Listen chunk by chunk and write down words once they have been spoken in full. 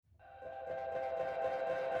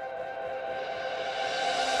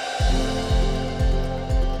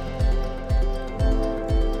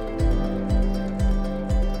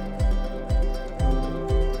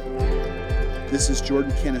This is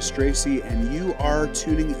Jordan Cannistraci, and you are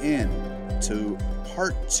tuning in to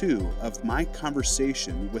part 2 of my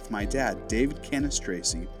conversation with my dad, David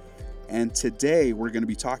Cannistraci. And today we're going to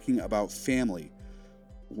be talking about family,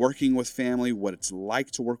 working with family, what it's like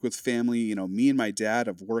to work with family. You know, me and my dad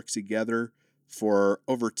have worked together for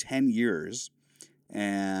over 10 years.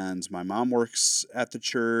 And my mom works at the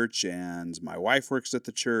church, and my wife works at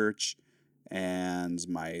the church, and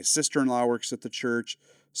my sister-in-law works at the church.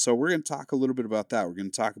 So we're going to talk a little bit about that. We're going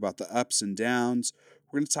to talk about the ups and downs.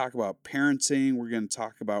 We're going to talk about parenting. We're going to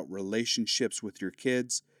talk about relationships with your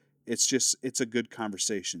kids. It's a good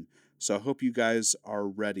conversation. So I hope you guys are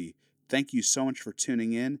ready. Thank you so much for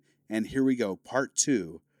tuning in. And here we go, part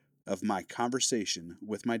 2 of my conversation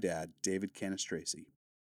with my dad, David Cannistraci.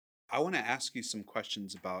 I want to ask you some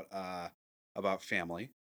questions about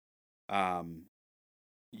family.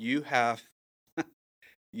 You have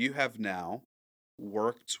you have now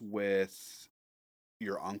worked with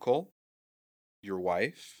your uncle, your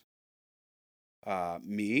wife,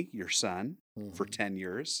 me, your son, for 10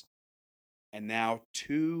 years, and now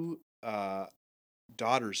 2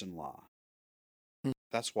 daughters-in-law.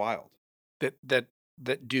 That's wild. that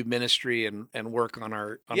do ministry and work on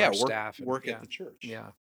our staff and work at the church.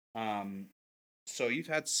 Yeah. So you've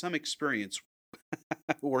had some experience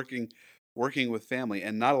working with family,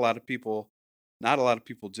 and not a lot of people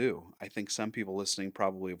do. I think some people listening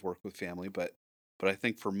probably have worked with family, but I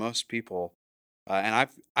think for most people, and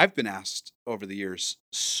I've been asked over the years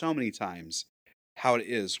so many times how it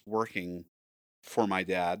is working for my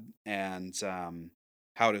dad, and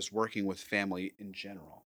how it is working with family in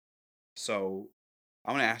general. So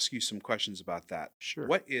I want to ask you some questions about that. Sure.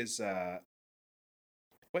 What is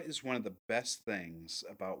one of the best things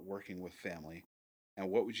about working with family, and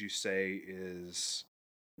what would you say is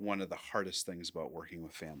one of the hardest things about working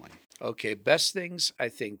with family? Okay, best things, I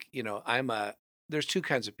think, there's 2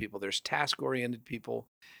 kinds of people. There's task-oriented people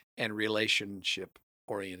and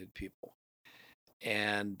relationship-oriented people.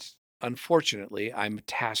 And unfortunately, I'm a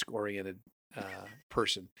task-oriented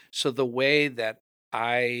person. So the way that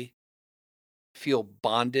I feel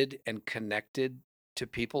bonded and connected to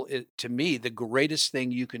people, to me, the greatest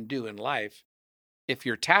thing you can do in life, if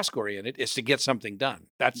you're task oriented, is to get something done.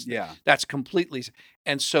 That's completely.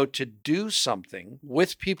 And so to do something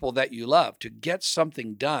with people that you love, to get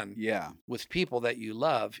something done with people that you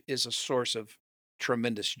love, is a source of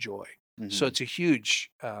tremendous joy. So it's a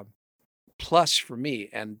huge plus for me.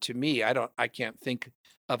 And to me, I can't think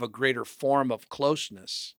of a greater form of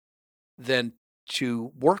closeness than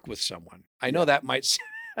to work with someone. I know that might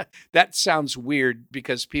that sounds weird,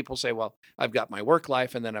 because people say, well, I've got my work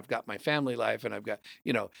life and then I've got my family life, and I've got,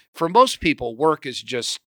 for most people, work is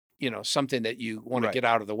just, something that you want to get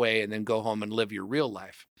out of the way and then go home and live your real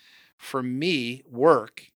life. For me,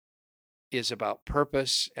 work is about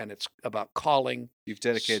purpose, and it's about calling. You've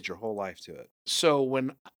dedicated your whole life to it. So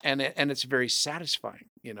and it's very satisfying.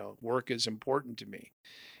 Work is important to me.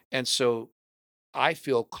 And so I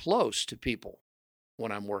feel close to people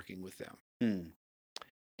when I'm working with them.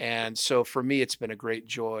 And so for me, it's been a great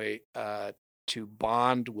joy to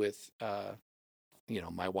bond with,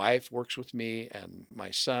 my wife works with me, and my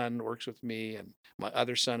son works with me, and my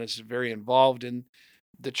other son is very involved in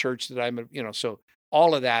the church that I'm, so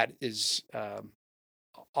all of that is a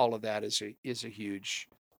huge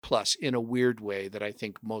plus, in a weird way that I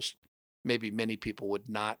think maybe many people would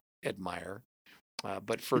not admire.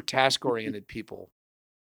 But for task-oriented people,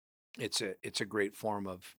 it's a great form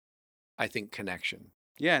of, I think, connection.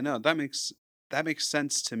 Yeah, no, that makes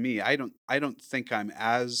sense to me. I don't think I'm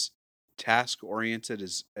as task oriented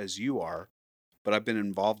as you are, but I've been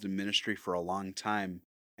involved in ministry for a long time,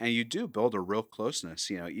 and you do build a real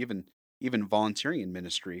closeness. Even volunteering in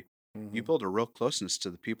ministry, you build a real closeness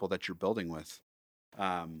to the people that you're building with.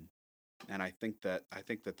 And I think that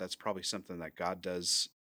that's probably something that God does,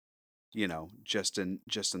 just in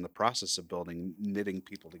the process of knitting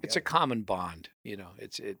people together. It's a common bond,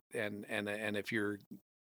 and if you're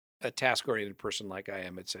a task-oriented person like I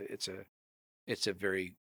am, it's a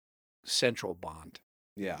very central bond.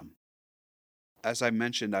 Yeah. As I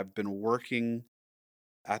mentioned, I've been working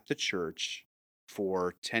at the church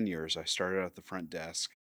for 10 years. I started at the front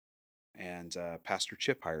desk, and Pastor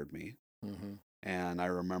Chip hired me. And I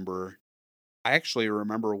actually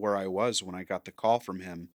remember where I was when I got the call from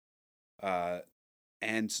him.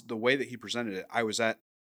 And the way that he presented it, I was at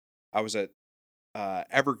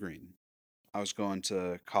Evergreen. I was going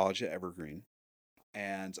to college at Evergreen,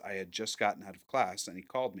 and I had just gotten out of class, and he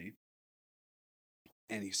called me,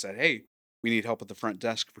 and he said, "Hey, we need help at the front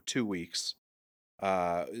desk for 2 weeks.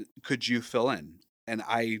 Could you fill in?" and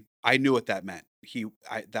I knew what that meant.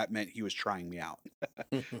 That meant he was trying me out.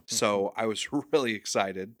 So I was really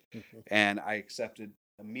excited, and I accepted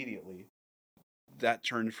immediately. That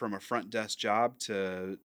turned from a front desk job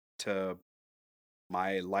to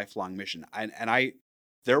my lifelong mission. And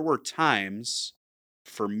there were times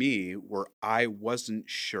for me where I wasn't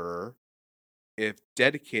sure if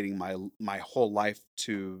dedicating my whole life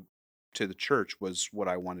to the church was what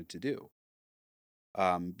I wanted to do.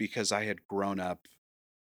 Because I had grown up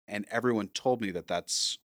and everyone told me that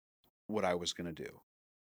that's what I was going to do.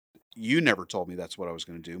 You never told me that's what I was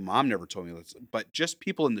going to do. Mom never told me that's, but just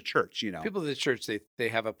people in the church, you know. People in the church, they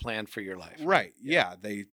have a plan for your life, right? Right. Yeah,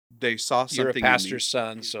 they saw You're a something in me. pastor's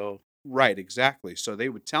son, so Right, exactly. So they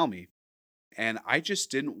would tell me, and I just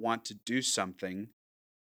didn't want to do something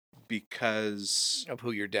because of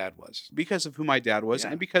who your dad was. because of who my dad was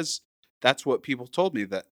Yeah. and because that's what people told me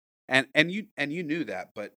that and you knew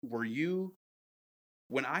that, but were you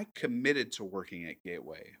when I committed to working at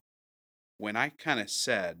Gateway, when I kind of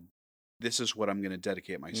said this is what I'm going to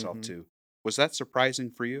dedicate myself hmm to, was that surprising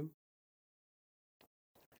for you?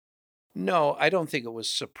 No, I don't think it was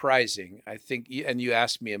surprising. I think, and you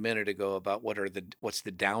asked me a minute ago about what's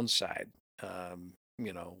the downside.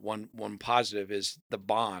 One positive is the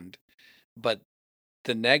bond, but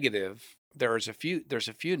the negative, there's a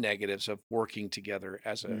few negatives of working together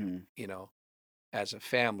Mm, as a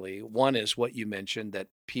family. One is what you mentioned, that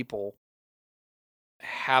people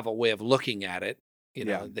have a way of looking at it.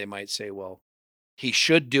 yeah. They might say, well, he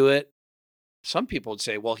should do it. Some people would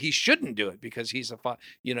say, well, he shouldn't do it because he's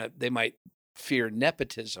they might fear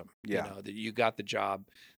nepotism, Yeah. that you got the job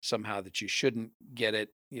somehow, that you shouldn't get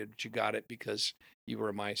it, that you got it because you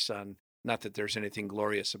were my son. Not that there's anything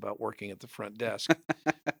glorious about working at the front desk.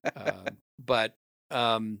 But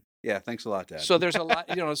Yeah, thanks a lot, Dad. so there's a lot,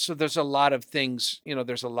 so there's a lot of things,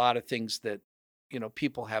 there's a lot of things that,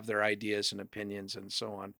 people have their ideas and opinions and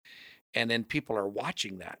so on. And then people are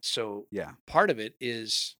watching that. So Yeah. part of it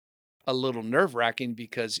is a little nerve wracking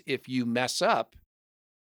because if you mess up,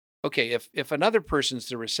 okay, if another person's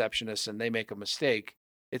the receptionist and they make a mistake,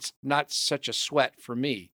 it's not such a sweat for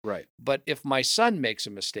me. Right. But if my son makes a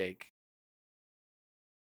mistake,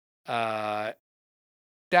 uh,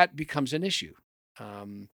 that becomes an issue.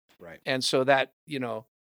 Um, Right. and so that,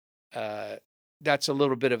 uh, that's a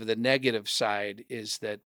little bit of the negative side, is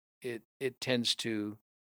that it tends to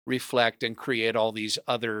reflect and create all these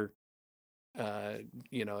other,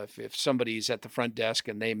 if somebody's at the front desk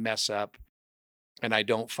and they mess up and I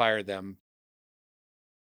don't fire them,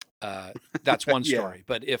 uh, that's one Yeah. story.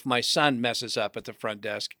 But if my son messes up at the front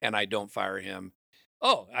desk and I don't fire him,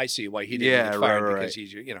 oh, I see why he didn't Yeah, get right, fired, right, because right.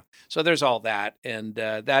 he's. So there's all that, and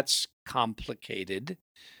that's complicated.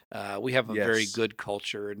 We have a very Yes. good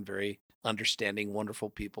culture and very understanding,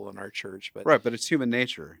 wonderful people in our church, but Right, but it's human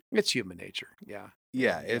nature. it's human nature. Yeah,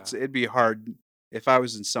 Yeah, and it'd be hard if I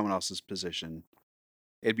was in someone else's position.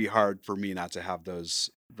 It'd be hard for me not to have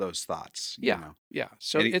those thoughts, you yeah, know. yeah.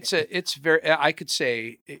 So And it's very. I could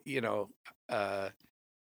say, uh,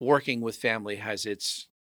 working with family has its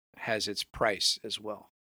price as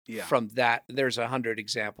well. yeah, From that, there's 100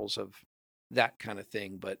 examples of that kind of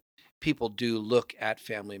thing, but people do look at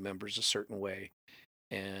family members a certain way.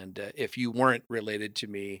 And if you weren't related to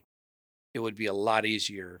me, it would be a lot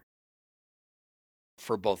easier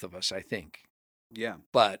for both of us, I think. yeah,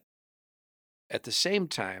 But at the same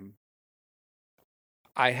time,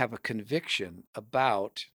 I have a conviction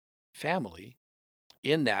about family,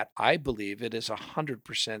 in that I believe it is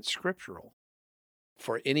 100% scriptural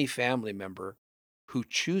for any family member who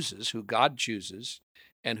God chooses,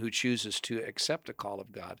 and who chooses to accept a call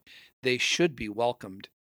of God. They should be welcomed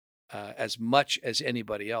as much as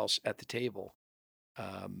anybody else at the table.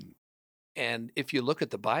 Um, and if you look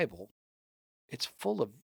at the Bible, it's full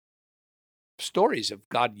of stories of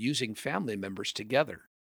God using family members together.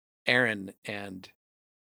 Aaron and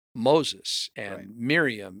Moses right. and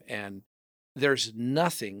Miriam, and there's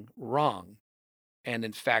nothing wrong. And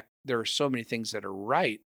in fact, there are so many things that are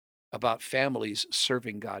right about families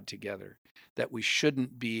serving God together, that we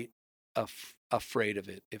shouldn't be afraid of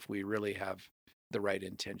it if we really have the right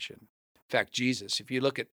intention. In fact, Jesus, if you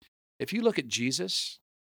look at Jesus,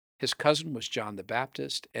 his cousin was John the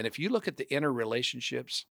Baptist, and if you look at the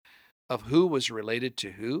interrelationships of who was related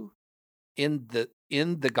to who in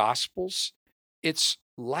the Gospels, it's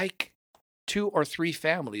like two or three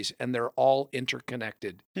families, and they're all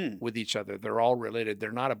interconnected Hmm. with each other. They're all related.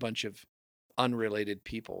 They're not a bunch of unrelated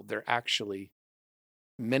people. They're actually,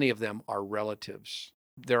 many of them are relatives.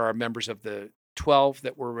 There are members of the 12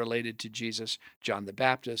 that were related to Jesus, John the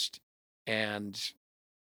Baptist, and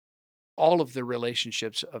all of the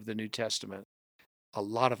relationships of the New Testament. a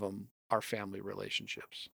lot of them are family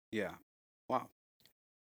relationships. Yeah. Wow.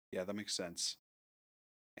 Yeah, that makes sense.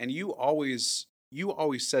 And you always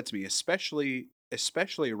said to me, especially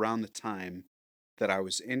around the time that I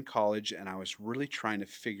was in college and I was really trying to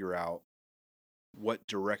figure out what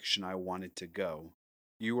direction I wanted to go.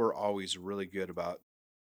 You were always really good about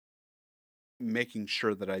making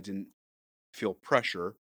sure that I didn't feel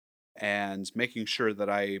pressure and making sure that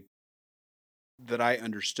I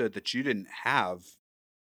understood that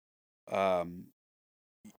um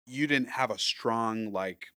you didn't have a strong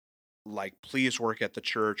like please work at the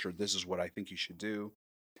church or this is what I think you should do.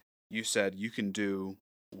 You said you can do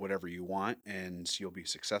whatever you want and you'll be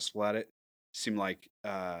successful at it. Seemed like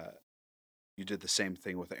you did the same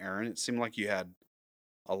thing with Aaron. It seemed like you had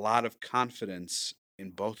a lot of confidence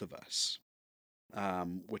in both of us,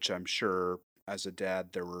 which I'm sure as a dad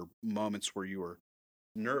there were moments where you were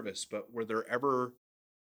nervous. But were there ever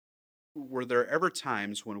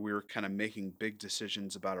times when we were kind of making big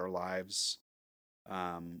decisions about our lives,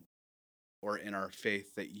 um, or in our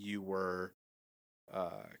faith that you were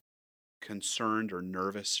uh, concerned or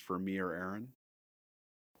nervous for me or Aaron?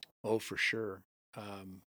 Oh, for sure.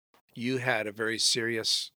 Um, you had a very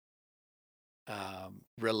serious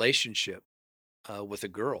relationship with a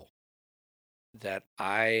girl that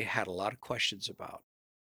I had a lot of questions about.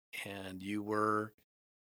 And you were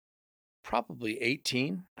probably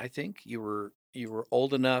 18, I think. You were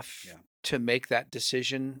old enough Yeah. to make that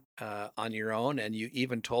decision on your own. And you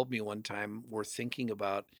even told me one time, we're thinking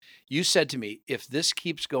about, you said to me, if this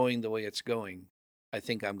keeps going the way it's going, I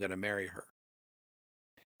think I'm going to marry her.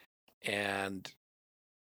 And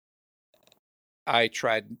I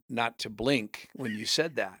tried not to blink when you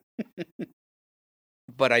said that,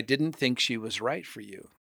 but I didn't think she was right for you.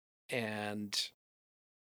 And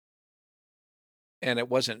it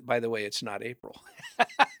wasn't, by the way, it's not April.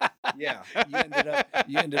 Yeah.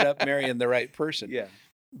 You ended up marrying the right person. Yeah.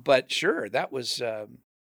 But sure, that was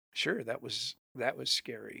scary.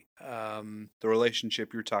 The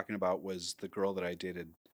relationship you're talking about was the girl that I dated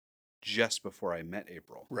just before I met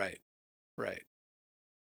April. Right, right.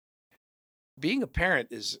 Being a parent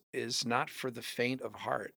is not for the faint of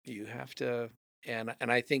heart. You have to, and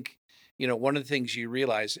I think, one of the things you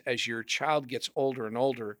realize as your child gets older and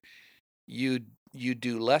older, you you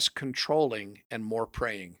do less controlling and more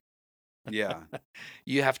praying. Yeah.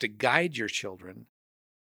 You have to guide your children.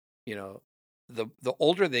 You know, the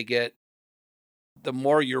older they get, the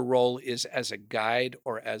more your role is as a guide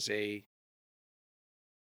or as a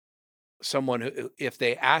someone who, if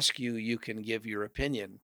they ask you, you can give your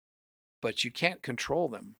opinion, but you can't control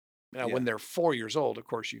them. Now, Yeah. when they're 4 years old, of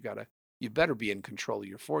course, you better be in control of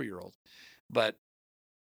your 4 year old. But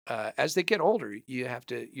as they get older,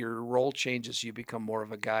 your role changes. You become more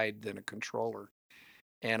of a guide than a controller.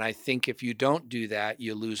 And I think if you don't do that,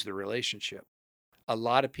 you lose the relationship. A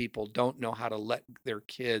lot of people don't know how to let their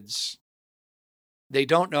kids, they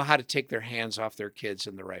don't know how to take their hands off their kids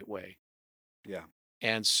in the right way. Yeah.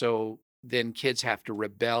 And so then kids have to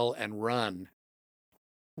rebel and run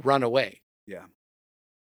away Yeah.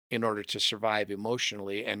 in order to survive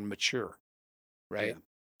emotionally and mature, Yeah. right?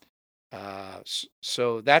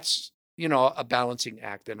 So that's, a balancing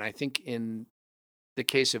act. And I think in the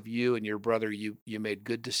case of you and your brother, you made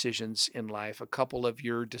good decisions in life. A couple of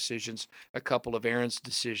your decisions, a couple of Aaron's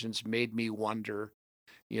decisions made me wonder,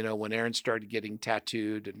 when Aaron started getting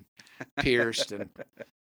tattooed and pierced and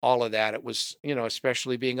all of that, it was,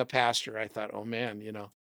 especially being a pastor, I thought, oh man,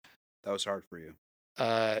 That was hard for you.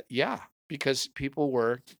 yeah, because people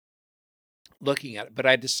were looking at it. But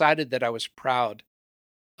I decided that I was proud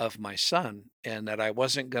of my son and that I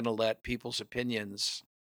wasn't going to let people's opinions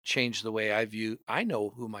change the way I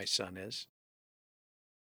know who my son is.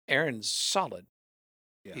 Aaron's solid.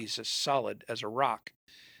 Yeah. He's as solid as a rock.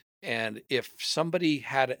 And if somebody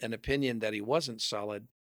had an opinion that he wasn't solid,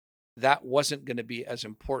 that wasn't going to be as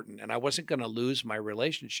important. And I wasn't going to lose my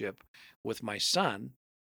relationship with my son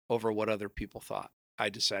over what other people thought. I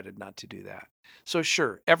decided not to do that. So,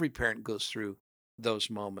 sure, every parent goes through those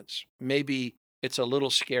moments. Maybe it's a little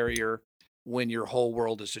scarier when your whole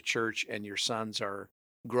world is a church and your sons are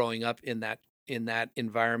growing up in that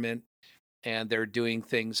environment and they're doing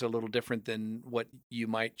things a little different than what you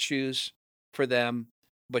might choose for them,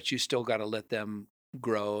 but you still got to let them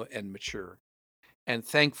grow and mature. And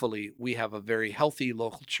thankfully, we have a very healthy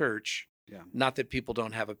local church. Yeah. Not that people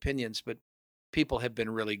don't have opinions, but people have been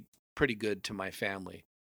really pretty good to my family.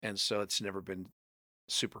 And so it's never been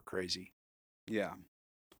super crazy. Yeah.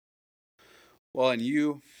 Well, and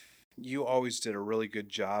you always did a really good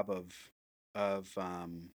job of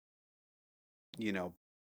you know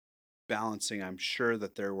balancing. I'm sure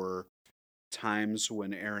that there were times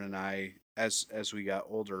when Aaron and I, as we got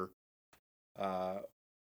older, uh,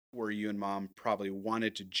 where you and Mom probably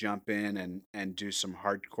wanted to jump in and do some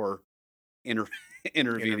hardcore inter-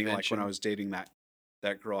 intervening, like when I Intervention. was dating that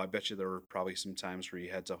girl. I bet you there were probably some times where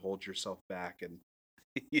you had to hold yourself back, and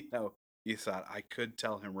you know, you thought, I could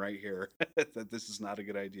tell him right here that this is not a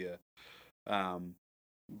good idea. Um,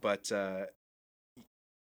 but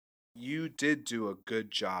you did do a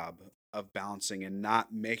good job of balancing and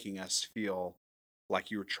not making us feel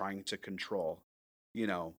like you were trying to control. You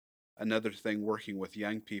know, another thing working with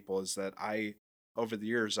young people is that over the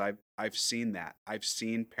years, I've seen that. I've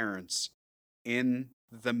seen parents in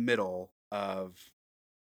the middle of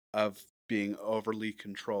being overly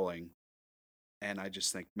controlling, and I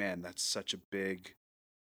just think, man, that's such a big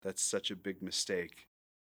mistake.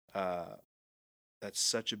 Uh, that's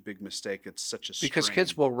such a big mistake. It's such a Because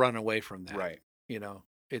kids strain. will run away from that. Right, You know,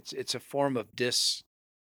 it's a form of dishonoring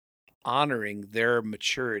their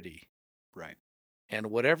maturity. right. And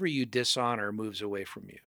whatever you dishonor moves away from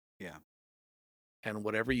you. Yeah. And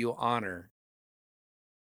whatever you honor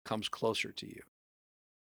comes closer to you.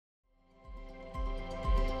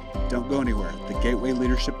 Don't go anywhere. The Gateway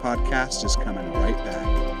Leadership Podcast is coming right back.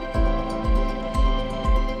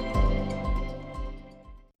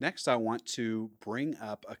 Next, I want to bring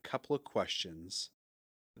up a couple of questions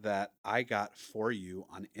that I got for you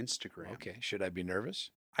on Instagram. Okay. Should I be nervous?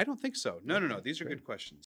 I don't think so. No. Okay, These are great. good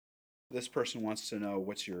questions. This person wants to know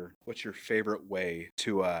what's your favorite way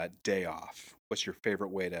to day off? What's your favorite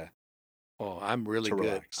way to Oh, I'm really good.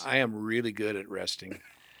 relax? I am really good at resting.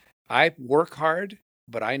 I work hard,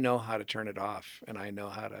 but I know how to turn it off, and I know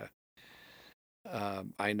how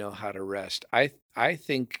to rest. I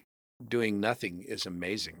think doing nothing is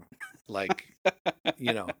amazing. Like,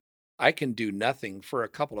 you know, I can do nothing for a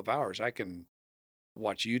couple of hours. I can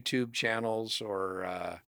watch YouTube channels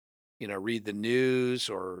or read the news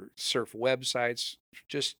or surf websites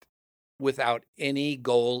just without any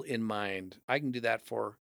goal in mind. I can do that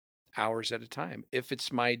for hours at a time. If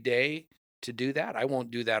it's my day to do that, I won't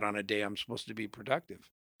do that on a day I'm supposed to be productive.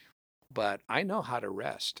 But I know how to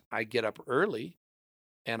rest. I get up early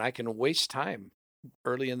and I can waste time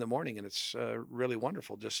early in the morning, and it's really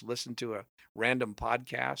wonderful. Just listen to a random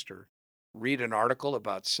podcast or read an article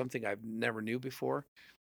about something I've never knew before.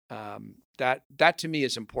 That to me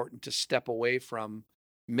is important, to step away from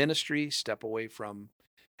ministry, step away from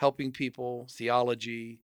helping people,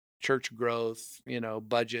 theology, church growth,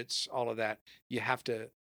 budgets, all of that. You have to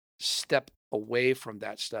step away from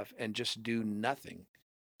that stuff and just do nothing.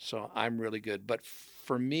 So I'm really good. But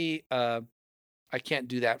for me, I can't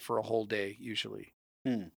do that for a whole day usually.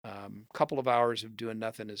 Hmm. Couple of hours of doing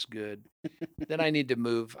nothing is good. Then I need to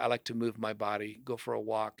move. I like to move my body, go for a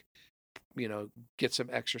walk, get some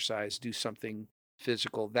exercise, do something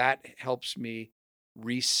physical. That helps me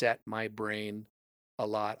reset my brain a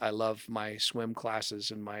lot. I love my swim classes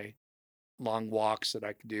and my long walks that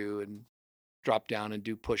I can do and drop down and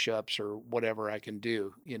do push-ups or whatever I can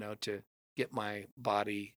do, to get my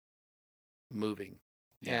body moving.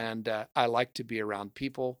 Yeah. And I like to be around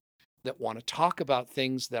people that want to talk about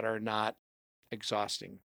things that are not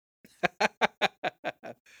exhausting.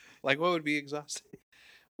 Like what would be exhausting?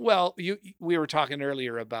 Well, we were talking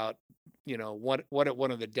earlier about, what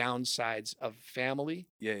one of the downsides of family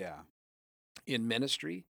Yeah. in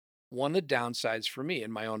ministry. One of the downsides for me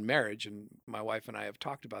in my own marriage, and my wife and I have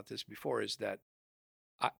talked about this before, is that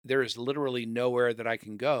there is literally nowhere that I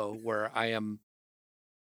can go where I am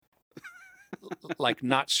like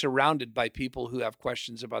not surrounded by people who have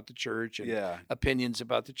questions about the church and Yeah. opinions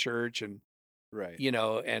about the church and Right.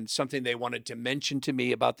 and something they wanted to mention to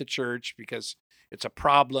me about the church because it's a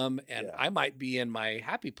problem, and Yeah. I might be in my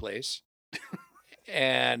happy place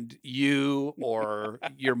and you or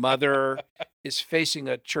your mother is facing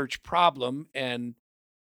a church problem, and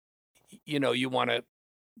you want to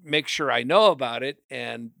make sure I know about it,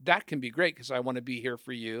 and that can be great because I want to be here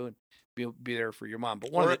for you and be there for your mom.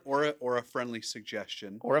 But one of the Or a friendly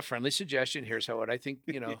suggestion. or a friendly suggestion, here's what I think,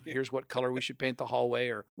 here's what color we should paint the hallway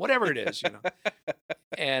or whatever it is.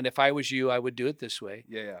 And if I was you, I would do it this way.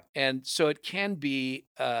 Yeah. And so it can be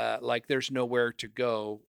like there's nowhere to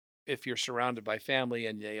go if you're surrounded by family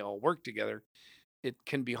and they all work together. It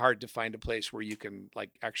can be hard to find a place where you can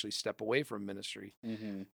like actually step away from ministry.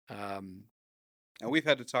 Mm-hmm. Um, And we've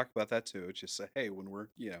had to talk about that too. It's just say, hey, when we're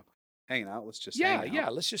hanging out, let's just hang yeah,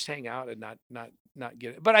 out. let's just hang out and not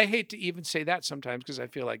get it. But I hate to even say that sometimes because I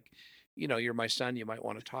feel like, you're my son, you might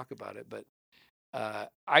want to talk about it. But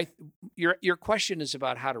I your question is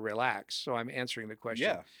about how to relax, so I'm answering the question.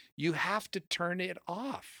 Yeah. You have to turn it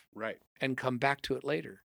off Right. and come back to it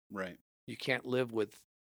later. Right. You can't live with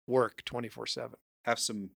work 24/7. Have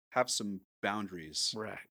some boundaries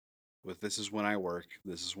Right. with this is when I work,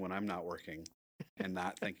 this is when I'm not working, and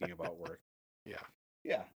not thinking about work. Yeah.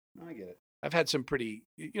 Yeah, no, I get it. I've had some pretty,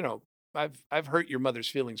 I've hurt your mother's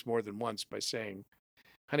feelings more than once by saying,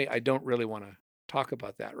 "Honey, I don't really want to talk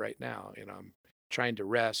about that right now. I'm trying to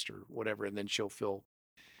rest or whatever." And then she'll feel,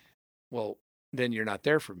 well, then you're not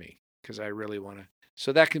there for me because I really want to.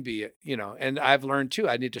 So that can be, and I've learned too,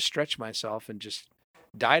 I need to stretch myself and just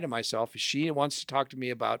die to myself. If she wants to talk to me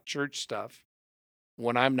about church stuff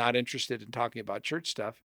when I'm not interested in talking about church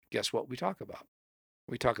stuff, guess what we talk about?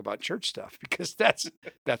 We talk about church stuff because that's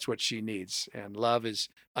what she needs. And love is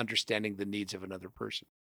understanding the needs of another person,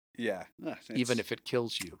 Yeah, even if it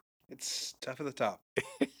kills you. it's tough at the top.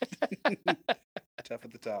 Tough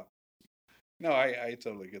at the top. No, I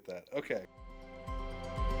totally get that. Okay.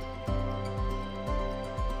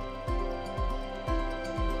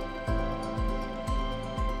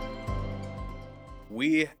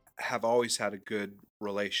 We have always had a good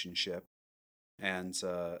relationship, and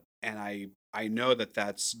I know that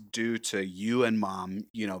that's due to you and mom,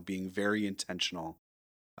 being very intentional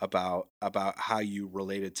about how you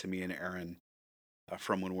related to me and Aaron,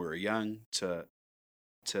 from when we were young to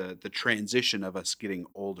the transition of us getting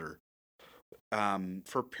older.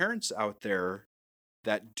 For parents out there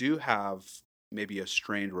that do have maybe a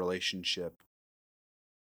strained relationship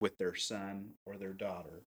with their son or their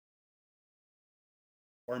daughter,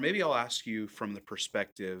 or maybe I'll ask you from the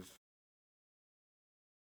perspective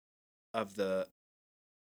of the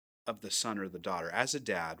son or the daughter. As a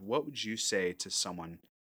dad, what would you say to someone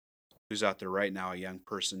who's out there right now, a young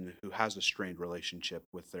person who has a strained relationship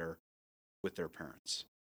with their parents?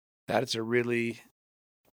 That is a really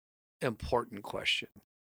important question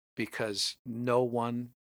because no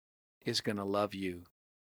one is going to love you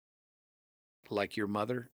like your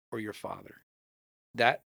mother or your father.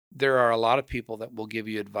 That there are a lot of people that will give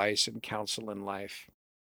you advice and counsel in life.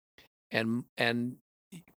 And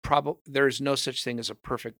probably there's no such thing as a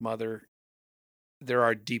perfect mother. There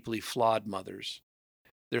are deeply flawed mothers.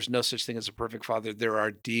 There's no such thing as a perfect father. There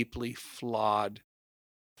are deeply flawed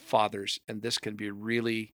fathers, and this can be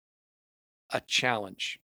really a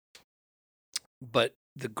challenge. But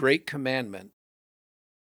the great commandment,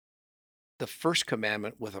 the first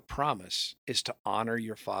commandment with a promise, is to honor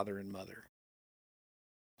your father and mother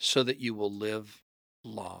so that you will live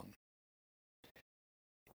long.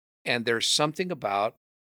 And there's something about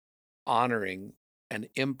honoring an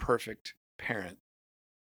imperfect parent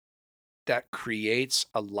that creates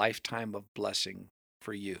a lifetime of blessing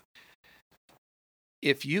for you.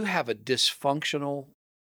 If you have a dysfunctional,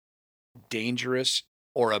 dangerous,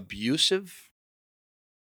 or abusive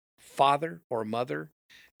father or mother,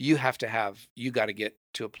 you got to get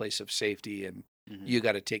to a place of safety, and Mm-hmm. you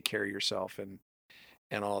got to take care of yourself and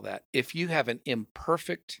all that. If you have an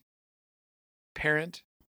imperfect parent,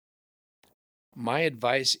 my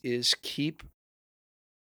advice is keep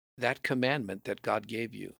that commandment that God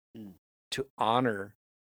gave you to honor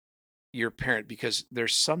your parent, because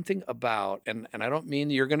there's something about, and I don't mean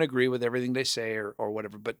you're going to agree with everything they say or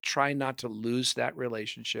whatever, but try not to lose that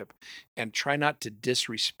relationship and try not to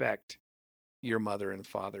disrespect your mother and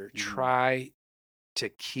father. Mm-hmm. Try to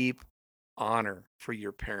keep honor for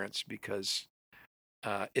your parents because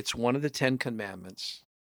it's one of the 10 commandments,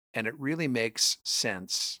 and it really makes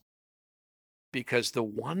sense because the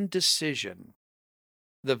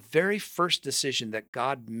very first decision that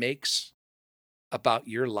God makes about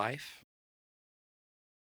your life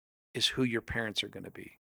is who your parents are going to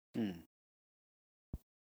be.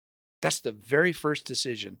 That's the very first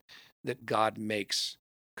decision that God makes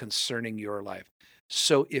concerning your life.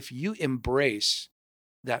 So if you embrace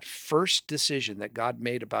that first decision that God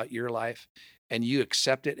made about your life and you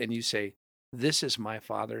accept it and you say, this is my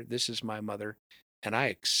father, this is my mother, and I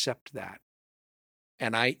accept that,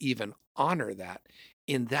 and I even honor that,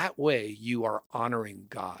 in that way, you are honoring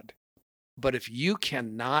God. But if you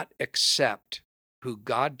cannot accept who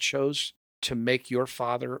God chose to make your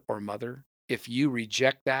father or mother, if you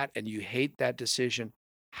reject that and you hate that decision,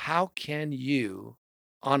 how can you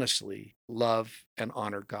honestly love and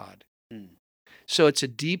honor God? So it's a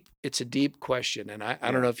deep question. And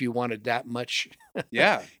I don't know if you wanted that much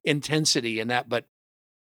intensity in that, but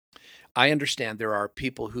I understand there are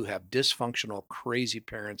people who have dysfunctional, crazy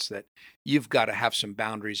parents that you've got to have some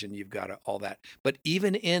boundaries and you've got to all that. But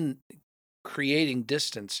even in creating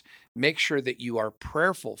distance, make sure that you are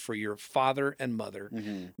prayerful for your father and mother.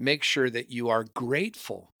 Mm-hmm. Make sure that you are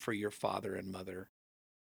grateful for your father and mother,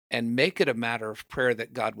 and make it a matter of prayer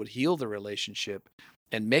that God would heal the relationship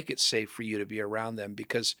and make it safe for you to be around them,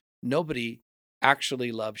 because nobody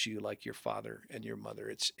actually loves you like your father and your mother.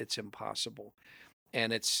 It's impossible.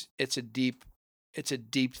 And it's a deep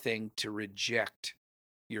thing to reject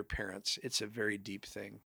your parents. It's a very deep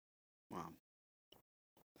thing. Wow.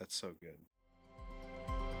 That's so good.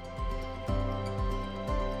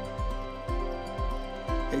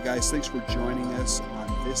 Hey guys, thanks for joining us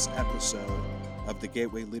on this episode of the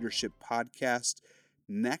Gateway Leadership Podcast.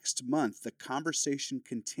 Next month, the conversation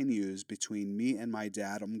continues between me and my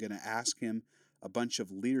dad. I'm going to ask him a bunch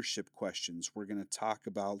of leadership questions. We're going to talk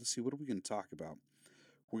about, let's see, what are we going to talk about?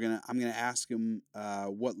 I'm going to ask him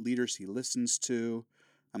what leaders he listens to.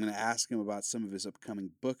 I'm going to ask him about some of his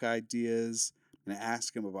upcoming book ideas. I'm going to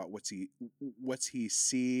ask him about what's he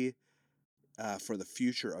see for the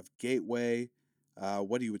future of Gateway,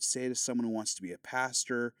 what he would say to someone who wants to be a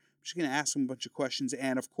pastor. I'm just going to ask him a bunch of questions,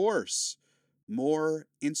 and of course, more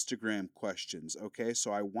Instagram questions. Okay,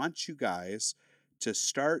 so I want you guys to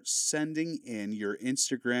start sending in your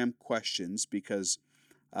Instagram questions because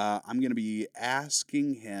I'm going to be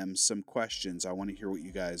asking him some questions. I want to hear what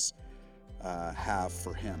you guys have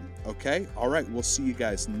for him. Okay? All right. We'll see you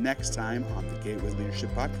guys next time on the Gateway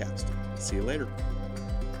Leadership Podcast. See you later.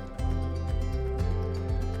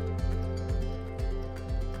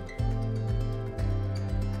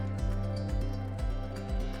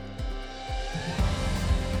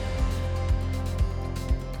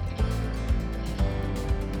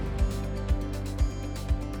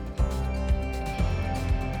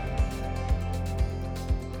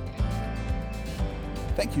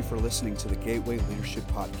 Thank you for listening to the Gateway Leadership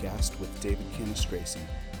Podcast with David Cannistraci,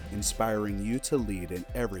 inspiring you to lead in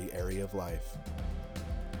every area of life.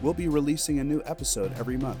 We'll be releasing a new episode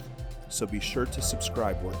every month, so be sure to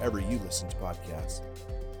subscribe wherever you listen to podcasts.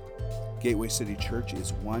 Gateway City Church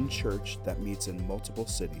is one church that meets in multiple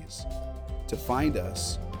cities. To find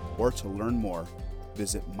us or to learn more,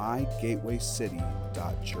 visit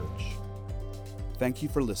mygatewaycity.church. Thank you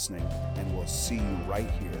for listening, and we'll see you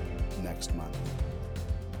right here next month.